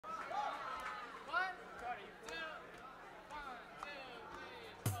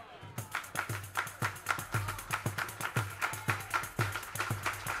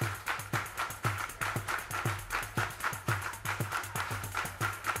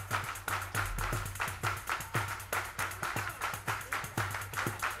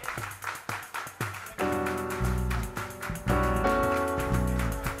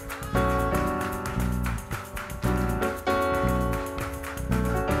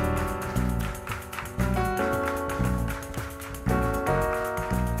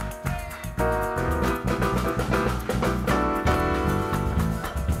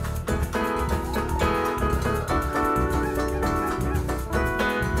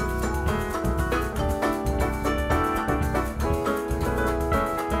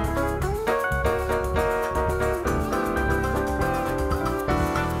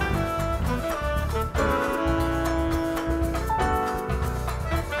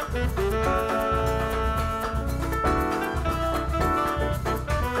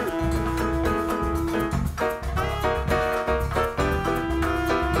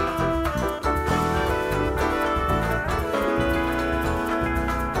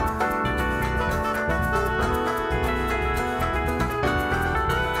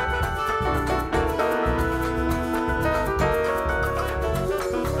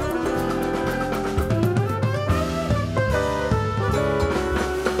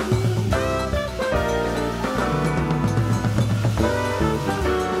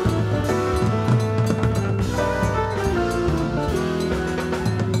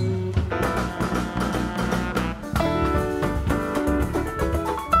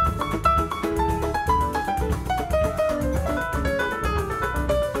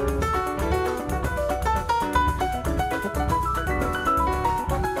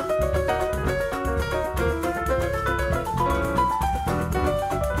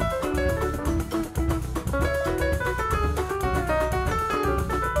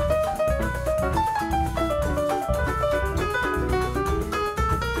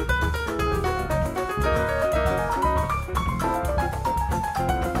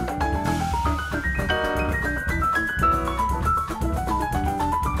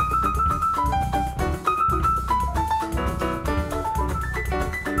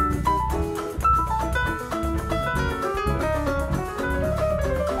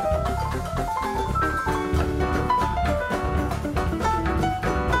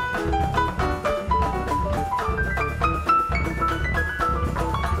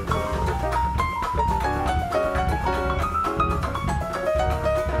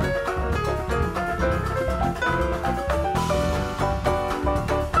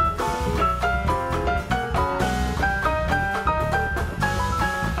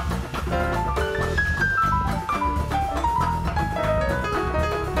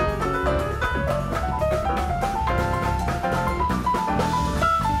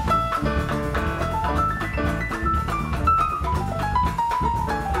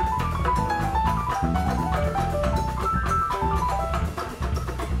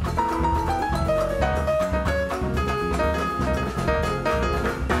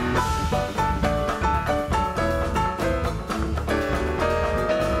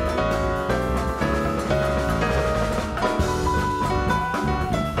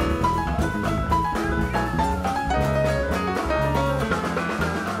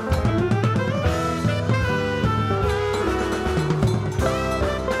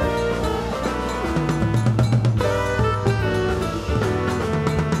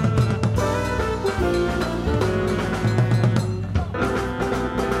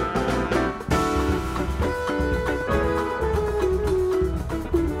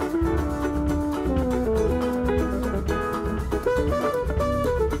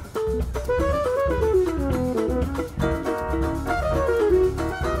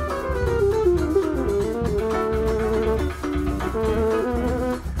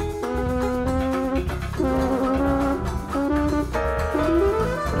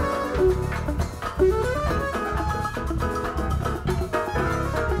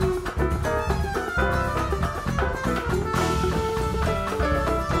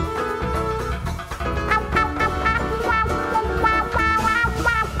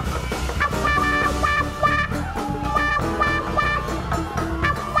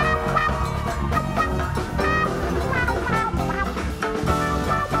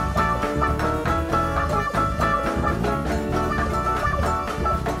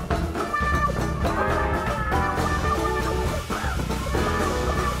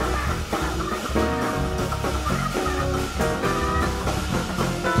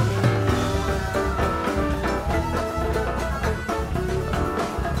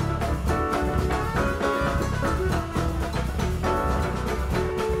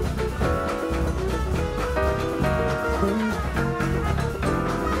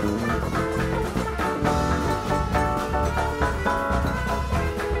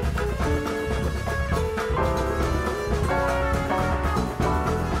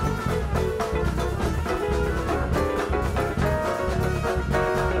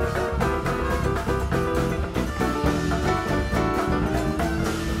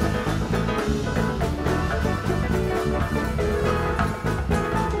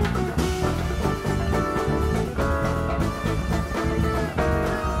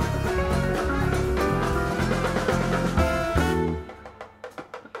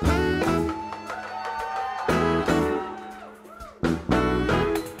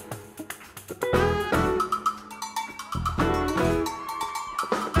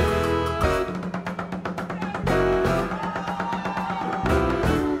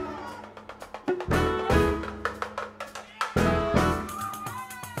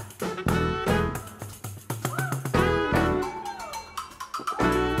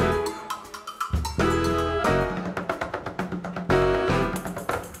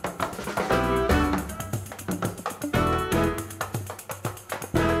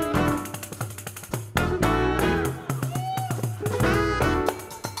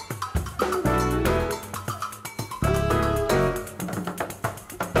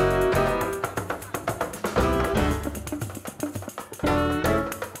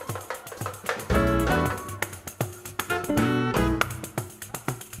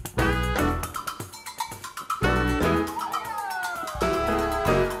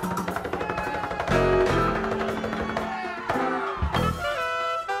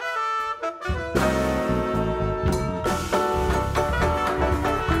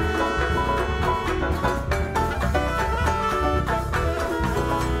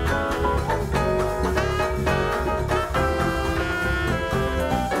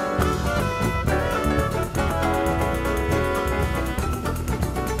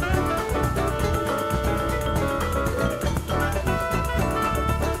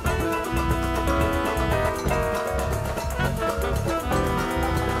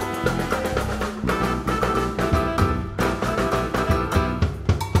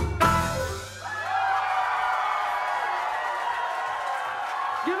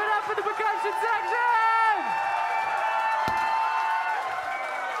up for the percussion section!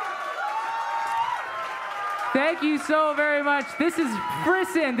 Thank you so very much. This is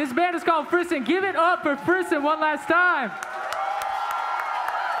Frisson. This band is called Frisson. Give it up for Frisson one last time.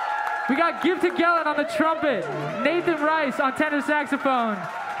 We got Giveton Gelin on the trumpet, Nathan Rice on tenor saxophone,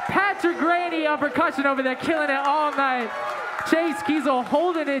 Patrick Graney on percussion over there, killing it all night. Chase Kuesel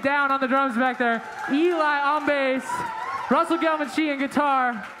holding it down on the drums back there. Eli on bass, Russell G on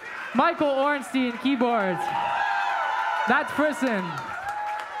guitar, Michael Orenstein keyboards. That's Frisson.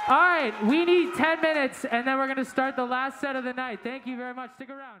 All right, we need 10 minutes, and then we're going to start the last set of the night. Thank you very much. Stick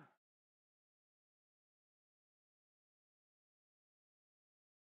around.